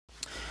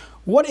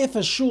What if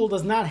a shul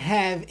does not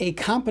have a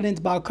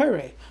competent Baal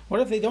Koreh?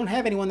 What if they don't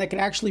have anyone that can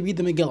actually read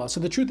the Megillah?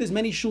 So the truth is,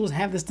 many shuls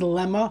have this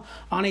dilemma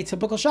on a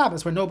typical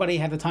Shabbos where nobody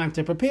had the time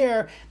to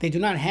prepare. They do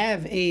not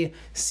have a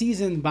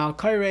seasoned Baal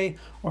Koreh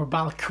or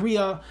Baal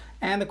Kriya,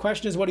 and the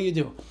question is, what do you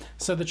do?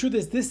 So the truth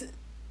is, this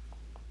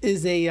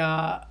is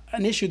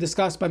an issue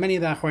discussed by many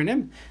of the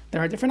Achronim.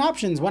 There are different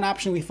options. One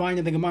option we find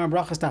in the Gemara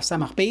Brachas Daf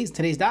Samach Beis,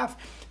 today's daf,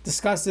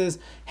 discusses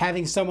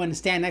having someone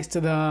stand next to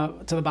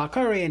the Baal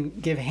Koreh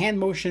and give hand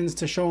motions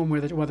to show him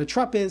where the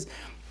trup is,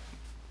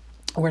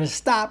 where to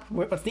stop,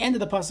 what's the end of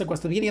the pasuk,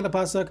 what's the beginning of the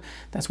pasuk.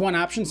 That's one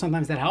option.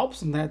 Sometimes that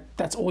helps, and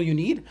that's all you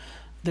need.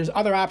 There's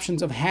other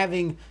options of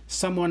having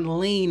someone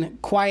lean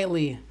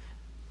quietly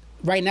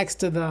right next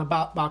to the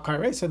Baal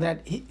Koreh, so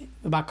that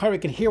the Baal Koreh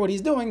can hear what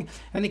he's doing,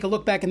 and he can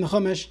look back in the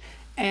Chumash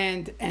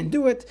and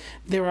do it.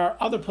 There are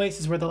other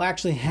places where they'll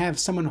actually have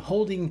someone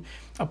holding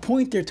a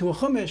pointer to a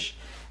Chumash,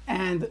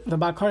 and the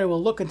Baal Koreh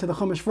will look into the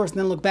Chumash first and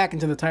then look back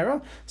into the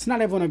Torah. So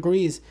not everyone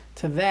agrees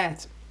to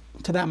that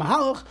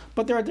mahalach,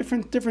 but there are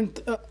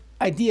different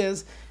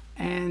ideas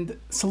and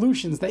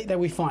solutions that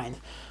we find.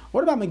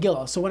 What about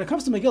Megillah? So when it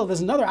comes to Megillah,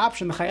 there's another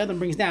option the Chayei Adam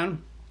brings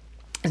down,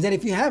 is that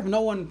if you have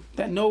no one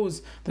that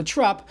knows the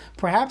trup,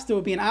 perhaps there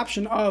would be an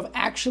option of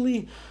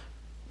actually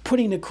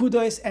putting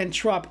Nekudos and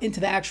trup into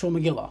the actual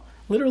Megillah.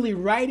 Literally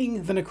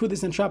writing the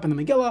Nekudos and trup in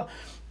the Megillah,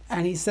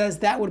 and he says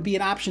that would be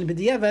an option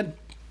b'diavad.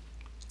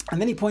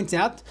 And then he points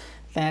out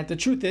that the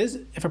truth is,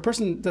 if a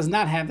person does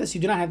not have this,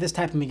 you do not have this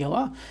type of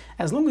Megillah,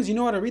 as long as you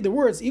know how to read the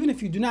words, even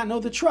if you do not know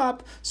the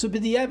trup, so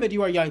b'diavad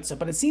you are yaitza.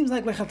 But it seems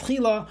like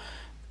lechatchila,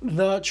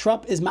 the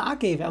trup is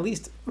ma'akev. At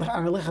least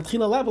on a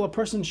lechatchila level, a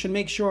person should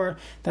make sure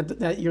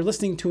that you're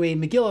listening to a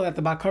Megillah, that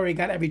the Baal Koreh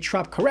got every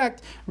trup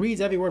correct, reads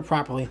every word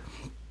properly.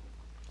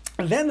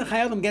 And then the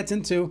Chayei Adam gets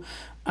into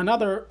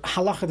another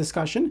halacha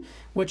discussion,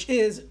 which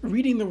is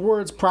reading the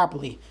words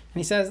properly. And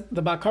he says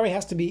the Baal Koreh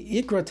has to be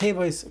yikra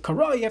tevis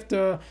kara. You have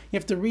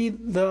to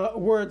read the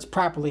words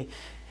properly.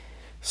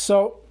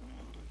 So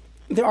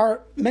there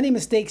are many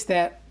mistakes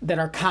that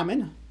are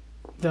common.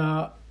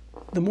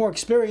 The more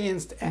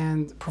experienced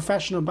and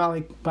professional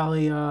Bali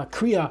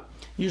Kriya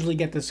usually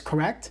get this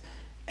correct,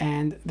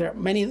 and there are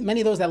many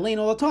of those that lane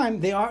all the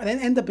time. They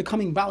end up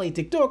becoming Bali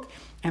Tiktuk,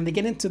 and they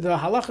get into the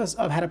halachas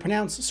of how to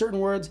pronounce certain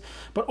words.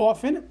 But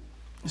often,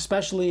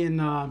 especially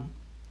in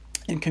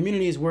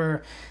communities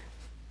where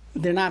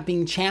they're not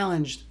being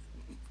challenged,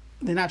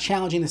 they're not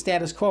challenging the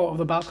status quo of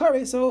the Baal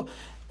Koreh, so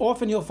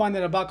often you'll find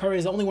that a Baal Koreh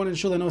is the only one in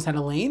shul that knows how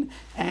to lane,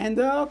 and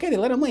they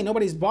let him lane.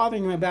 Nobody's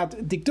bothering him about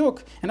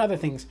dikduk and other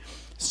things.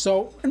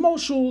 So in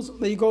most shuls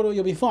that you go to,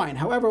 you'll be fine.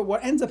 However,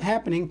 what ends up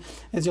happening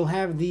is you'll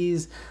have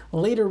these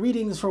later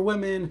readings for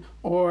women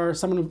or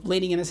someone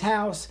laning in his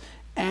house,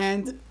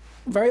 and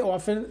very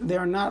often they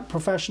are not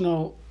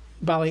professional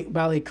Bali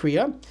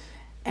Kriya,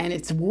 and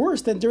it's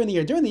worse than during the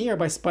year. During the year,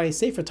 by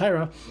Sefer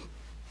Torah,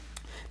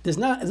 there's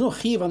no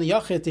chiv on the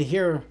yachid to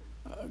hear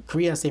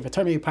Kriya Sefer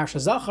Torah, maybe Parsha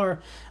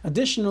Zachar.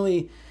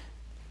 Additionally,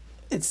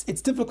 it's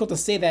difficult to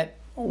say that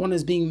one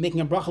is making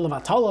a bracha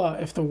levatala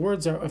if the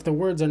words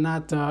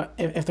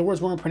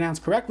weren't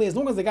pronounced correctly. As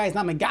long as the guy is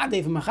not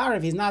megadev and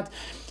mecharev, he's not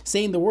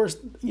saying the worst,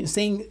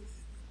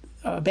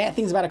 bad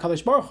things about a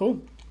Kadosh Baruch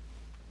Hu.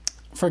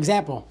 For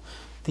example,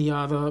 the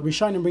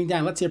Rishonim bring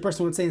down, let's say a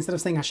person would say, instead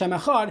of saying Hashem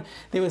Echad,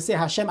 they would say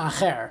Hashem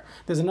Acher.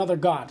 There's another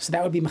God. So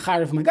that would be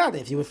mecharev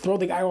megadev. You would throw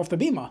the guy off the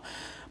bima.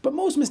 But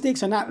most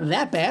mistakes are not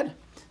that bad.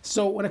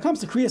 So when it comes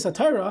to Kriyas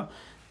HaTorah,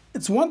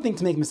 it's one thing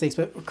to make mistakes,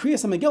 but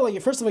Kriyas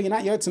HaMegillah, first of all, you're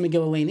not Yotze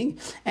Megillah laning,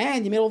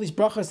 and you made all these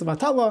brachas of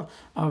Atala,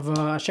 of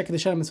Sheket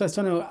Hashem,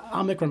 Mitzvah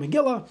Al Mikra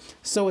Megillah.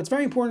 So it's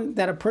very important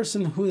that a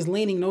person who is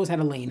laning knows how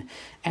to lane.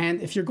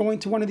 And if you're going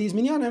to one of these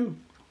minyanim,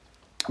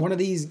 one of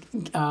these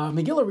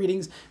Megillah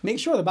readings, make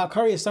sure the Baal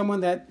Koreh is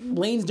someone that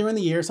lanes during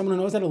the year, someone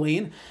who knows how to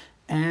lane,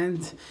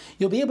 and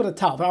you'll be able to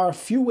tell. There are a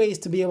few ways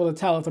to be able to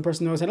tell if the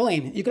person knows how to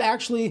lane. You could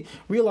actually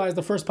realize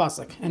the first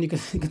pasuk, and you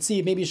could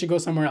see maybe you should go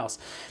somewhere else.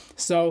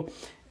 So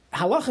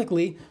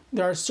halachically,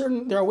 there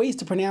are ways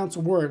to pronounce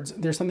words.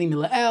 There's something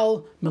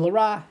mila'el,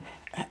 milara,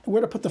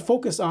 where to put the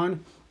focus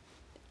on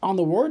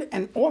the word,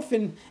 and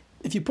often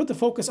if you put the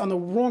focus on the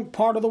wrong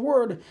part of the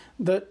word,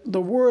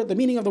 the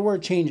meaning of the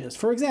word changes.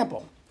 For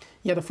example,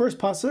 you have the first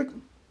pasuk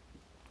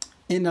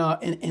in the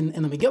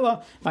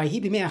Megillah,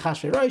 Vayhi b'mei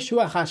Achashverosh, hu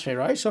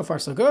Achashverosh. So far,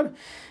 so good.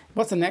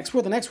 What's the next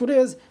word? The next word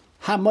is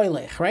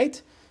Hamoilech,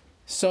 right?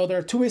 So there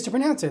are two ways to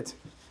pronounce it.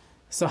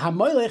 So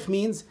Hamoilech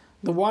means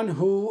the one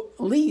who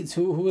leads,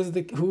 who was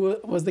the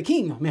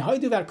king,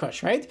 Mehoidu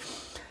Varkosh, right?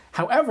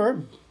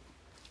 However,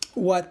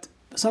 what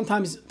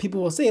sometimes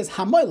people will say is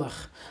Hamoilech.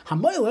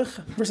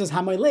 Hamoilech versus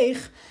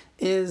Hamoilech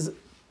is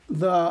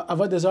the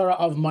Avodah Zarah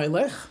of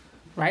Moilech,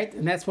 right?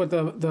 And that's what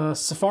the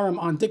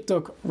Sefarim on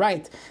Dikduk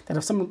write, that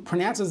if someone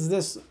pronounces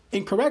this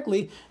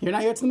incorrectly, you're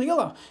not yet to the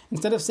Megillah.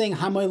 Instead of saying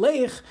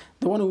Hamoilech,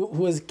 the one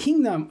who is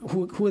kingdom,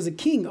 who is a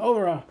king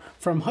over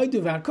from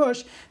Haidu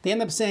Varkosh, they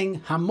end up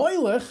saying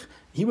Hamoilech.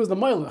 He was the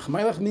Moilech.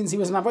 Moilech means he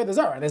was an Avodah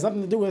Zarah. There's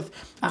nothing to do with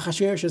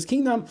Achashverosh's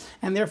kingdom,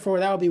 and therefore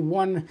that would be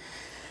one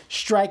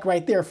strike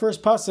right there,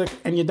 first pasuk,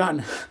 and you're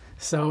done.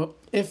 So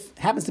if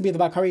happens to be the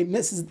Bakari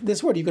misses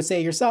this word, you could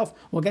say it yourself.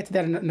 We'll get to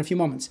that in a few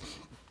moments.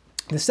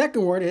 The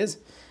second word is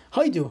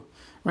Haidu,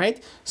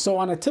 right? So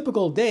on a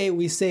typical day,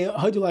 we say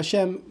Haidu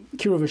Hashem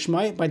Kiruv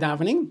Shmai by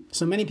davening.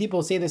 So many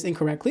people say this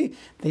incorrectly.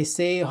 They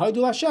say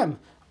Haidu Hashem.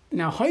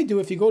 Now Haidu,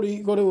 if you go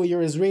to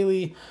your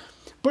Israeli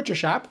butcher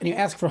shop and you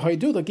ask for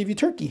Haidu, they'll give you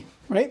turkey,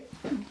 right?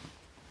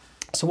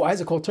 So why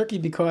is it called Turkey?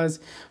 Because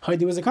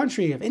Haidu is a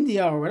country of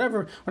India or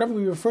whatever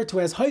we refer to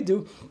as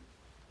Haidu.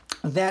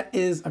 That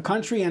is a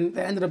country, and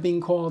that ended up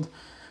being called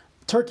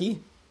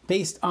Turkey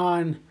based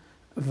on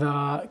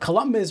the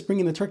Columbus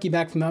bringing the turkey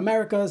back from the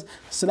Americas.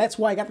 So that's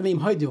why I got the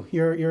name Haidu.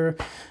 Your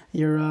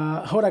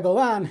Hoda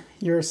Golan,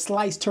 your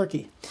sliced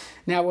turkey.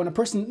 Now, when a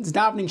person is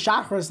davening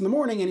Shachris in the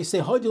morning and you say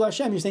Haidu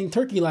Lashem, you're saying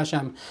Turkey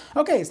Lashem.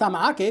 Okay, it's not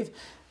Ma'akev.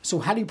 So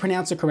how do you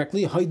pronounce it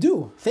correctly?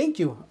 Haidu. Thank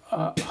you.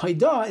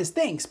 Haida is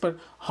thanks, but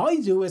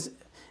Haidu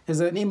is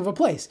a name of a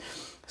place.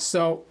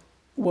 So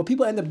what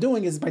people end up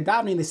doing is by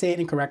davening, they say it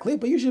incorrectly,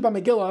 but usually by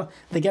Megillah,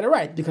 they get it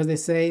right because they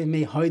say,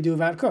 May Haidu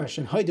Vadkush.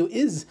 And Haidu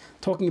is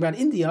talking about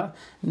India,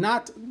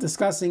 not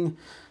discussing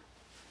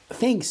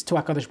thanks to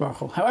HaKadosh Baruch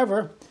Hu.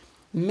 However,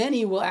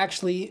 many will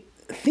actually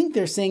think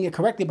they're saying it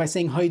correctly by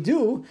saying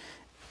Haidu,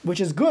 which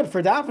is good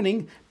for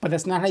davening, but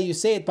that's not how you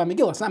say it by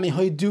Megillah. It's not May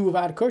Haidu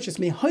Vadkush, it's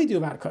May Haidu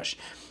Vadkush.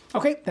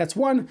 Okay, that's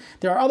one.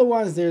 There are other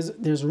ones. There's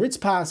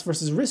Ritzpas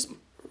versus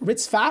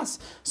Ritzfas.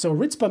 So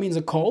Ritzpa means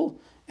a coal,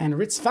 and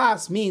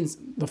Ritzfas means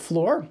the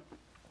floor.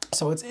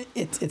 So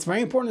it's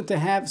very important to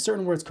have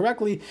certain words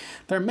correctly.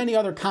 There are many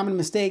other common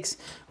mistakes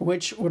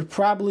which would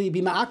probably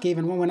be ma'akev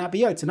and one would not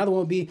be yotz. Another one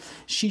would be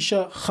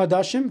shisha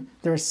chadashim.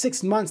 There are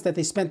 6 months that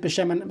they spent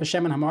b'shem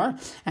and hamar,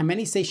 and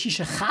many say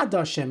shisha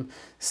chadashim.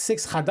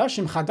 6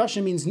 chadashim.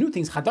 Chadashim means new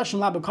things. Chadashim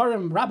la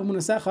b'karim rabba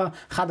munasecha.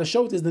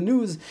 Chadashot is the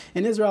news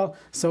in Israel,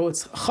 so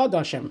it's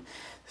chadashim.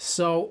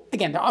 So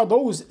again, there are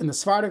those in the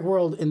Sephardic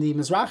world, in the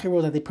Mizrahi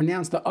world, that they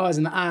pronounce the uz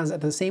and the az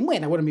at the same way.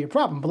 That wouldn't be a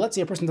problem. But let's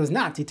say a person does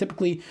not. He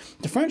typically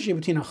differentiate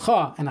between a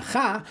cha and a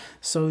cha.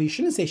 So you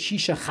shouldn't say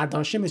shisha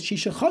chadashim, it's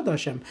shisha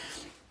chadashim.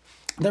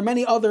 There are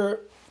many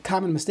other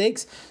common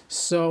mistakes.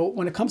 So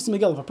when it comes to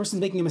Megillah, if a person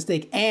is making a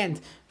mistake and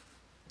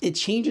it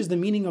changes the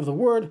meaning of the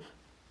word,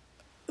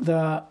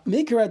 the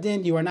mikra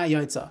din, you are not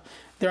yaitza.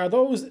 There are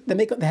those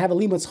that have a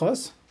limud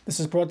chos. This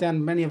is brought down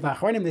in many of the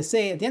Achronim. They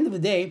say at the end of the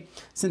day,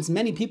 since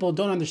many people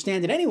don't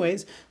understand it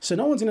anyways, so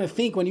no one's going to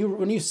think when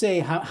you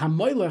say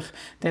hamoilech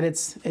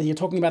that you're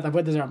talking about the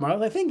Avodah Zarah.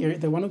 They think you're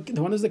the one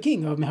who's the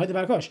king of Mehod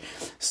Bakosh.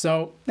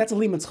 So that's a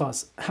limud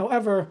chas.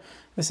 However,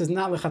 this is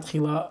not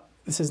lechatchila.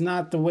 This is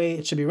not the way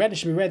it should be read. It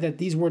should be read that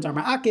these words are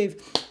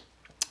ma'akev.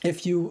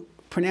 If you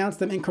pronounce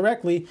them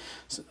incorrectly,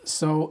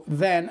 so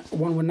then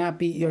one would not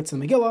be Yotze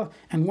Megillah,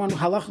 and one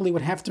halachically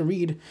would have to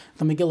read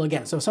the Megillah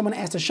again. So if someone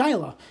asked a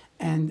Shaila,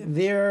 and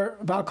their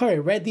Baal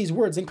Koreh read these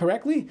words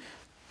incorrectly,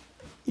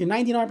 your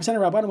 99% of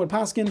Rabbanim would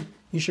paskin,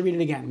 you should read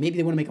it again. Maybe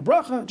they want to make a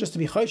bracha, just to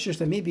be choishish,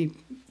 that maybe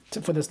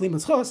for this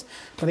limud chos,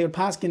 but they would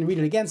paskin and read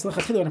it again. So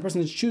when a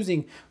person is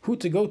choosing who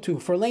to go to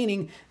for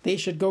laning, they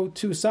should go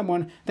to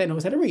someone that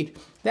knows how to read.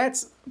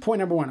 That's point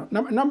number one.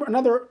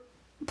 Another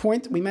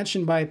point we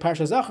mentioned by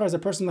Parsha Zachar is a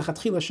person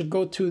lechatchila should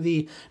go to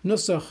the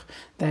nusach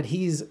that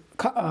he's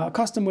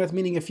accustomed with,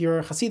 meaning if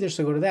you're Hasidish,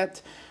 so go to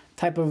that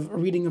type of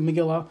reading of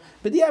Megillah.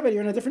 But yeah, but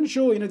you're in a different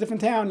shul, you're in a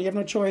different town, you have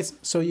no choice,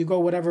 so you go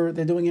whatever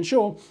they're doing in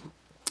shul.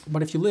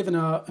 But if you live in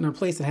a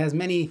place that has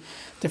many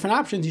different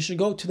options, you should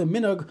go to the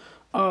minhag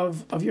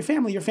of your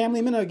family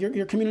minhag,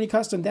 your community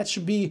custom. That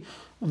should be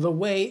the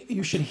way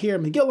you should hear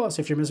Megillah.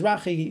 So if you're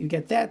Mizrahi, you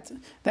get that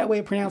way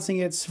of pronouncing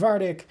it.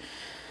 Sephardic,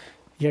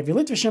 you have your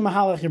Litvish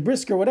Mahalach, your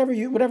Brisker, whatever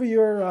your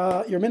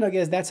minhag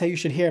is, that's how you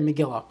should hear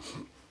Megillah.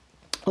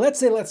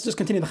 Let's just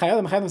continue the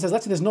Chayyim. The Chayyim says,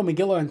 let's say there's no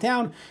Megillah in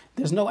town,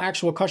 there's no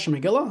actual kosher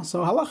Megillah.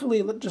 So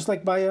halachically, just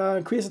like by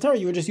Kriyas Torah,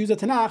 you would just use a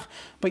Tanakh,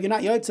 but you're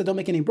not Yotze, don't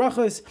make any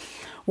brachas.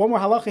 One more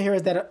halacha here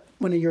is that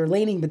when you're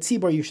laning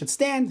B'tzibor, you should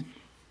stand.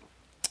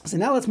 So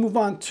now let's move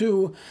on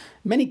to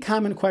many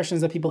common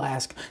questions that people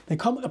ask.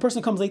 A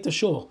person comes late to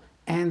shul,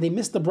 and they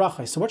missed the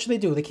bracha. So what should they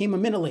do? They came a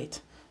minute late.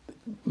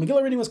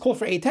 Megillah reading was called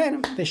for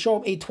 8:10. They show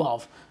up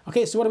 8:12.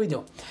 Okay, so what do we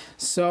do?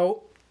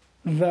 So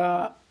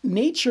the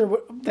nature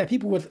that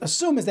people would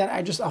assume is that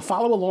I'll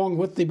follow along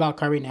with the Baal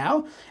Kari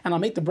now, and I'll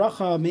make the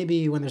bracha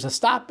maybe when there's a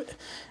stop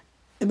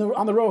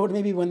on the road.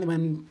 Maybe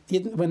when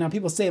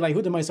people say like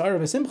Huda Ma'aseh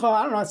V'Simcha,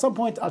 I don't know. At some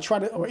point I'll try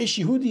to, or Ish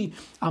Yehudi,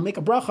 I'll make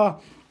a bracha,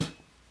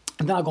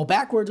 and then I'll go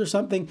backwards or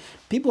something.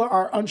 People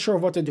are unsure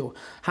of what to do.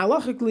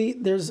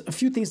 Halachically, there's a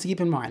few things to keep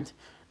in mind.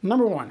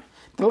 Number one,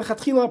 the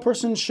lechatchila, a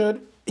person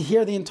should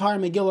hear the entire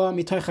Megillah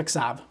mitoich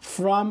haksav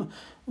from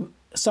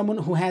someone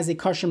who has a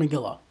kosher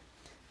Megillah.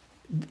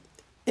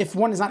 If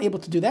one is not able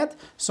to do that,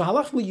 so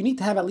halachically you need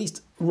to have at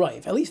least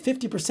roiv. At least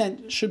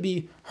 50% should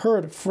be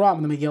heard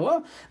from the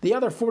Megillah. The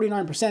other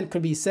 49%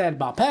 could be said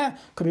Baal Peh,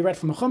 could be read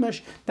from a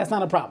Chumash. That's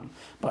not a problem.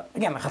 But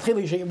again,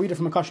 lechatchila you should read it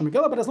from a kosher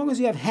Megillah, but as long as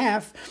you have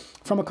half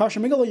from a kosher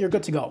Megillah, you're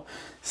good to go.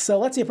 So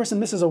let's say a person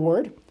misses a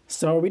word.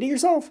 So read it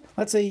yourself.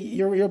 Let's say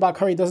your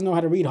Bakari doesn't know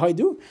how to read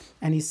Haidu,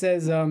 and he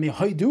says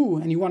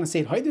Haidu, and you want to say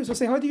it Haidu, so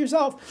say Haidu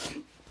yourself.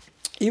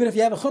 Even if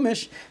you have a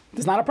Chumash,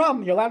 there's not a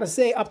problem. You're allowed to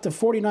say up to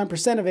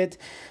 49% of it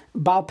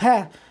Baal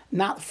Peh,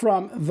 not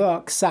from the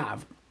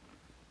Ksav.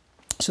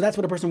 So that's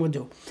what a person would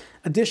do.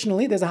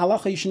 Additionally, there's a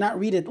halacha, you should not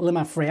read it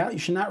limafreya, you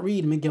should not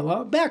read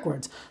Megillah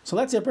backwards. So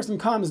let's say a person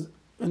comes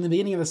in the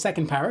beginning of the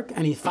second parak,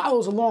 and he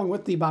follows along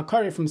with the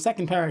Bakari from the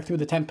second parak through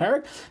the 10th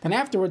parak, then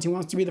afterwards he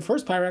wants to read the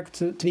first parak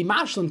to be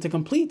mashlim, to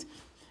complete.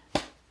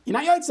 You're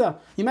not Yaitza.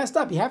 You messed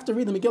up. You have to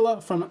read the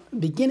Megillah from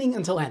beginning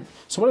until end.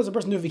 So what does a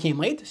person do if he came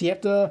late? So you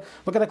have to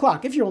look at the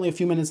clock. If you're only a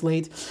few minutes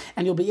late,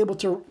 and you'll be able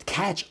to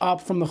catch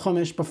up from the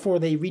Chumash before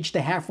they reach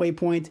the halfway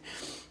point,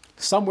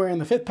 somewhere in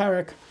the 5th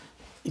parak,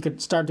 you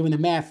could start doing the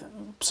math,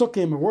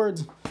 psukim or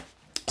words,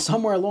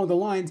 somewhere along the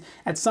lines,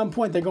 at some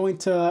point they're going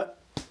to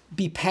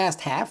be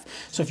past half.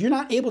 So if you're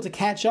not able to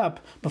catch up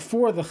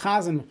before the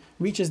Chazan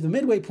reaches the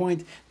midway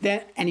point,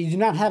 then and you do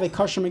not have a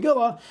kosher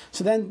Megillah,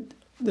 so then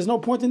there's no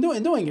point in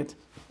doing it.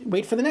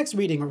 Wait for the next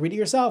reading or read it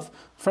yourself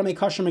from a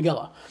kosher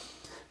Megillah.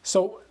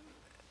 So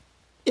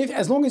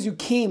as long as you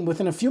came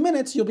within a few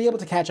minutes, you'll be able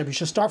to catch up. You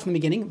should start from the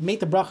beginning, make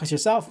the brachas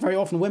yourself. Very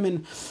often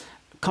women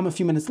come a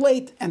few minutes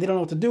late and they don't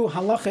know what to do.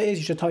 Halacha is,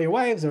 you should tell your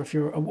wives, or if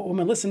you're a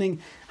woman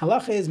listening,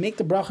 halacha is make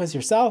the brachas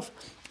yourself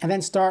and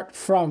then start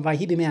from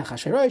Vayhi b'mei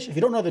Achashverosh. If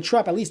you don't know the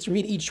trup, at least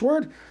read each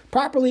word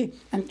properly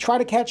and try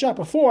to catch up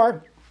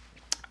before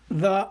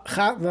the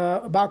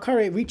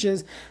Bakari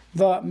reaches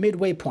the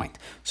midway point.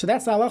 So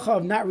that's the halacha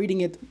of not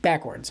reading it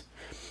backwards.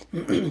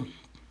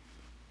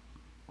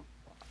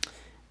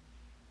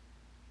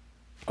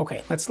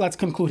 Okay, let's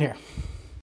conclude here.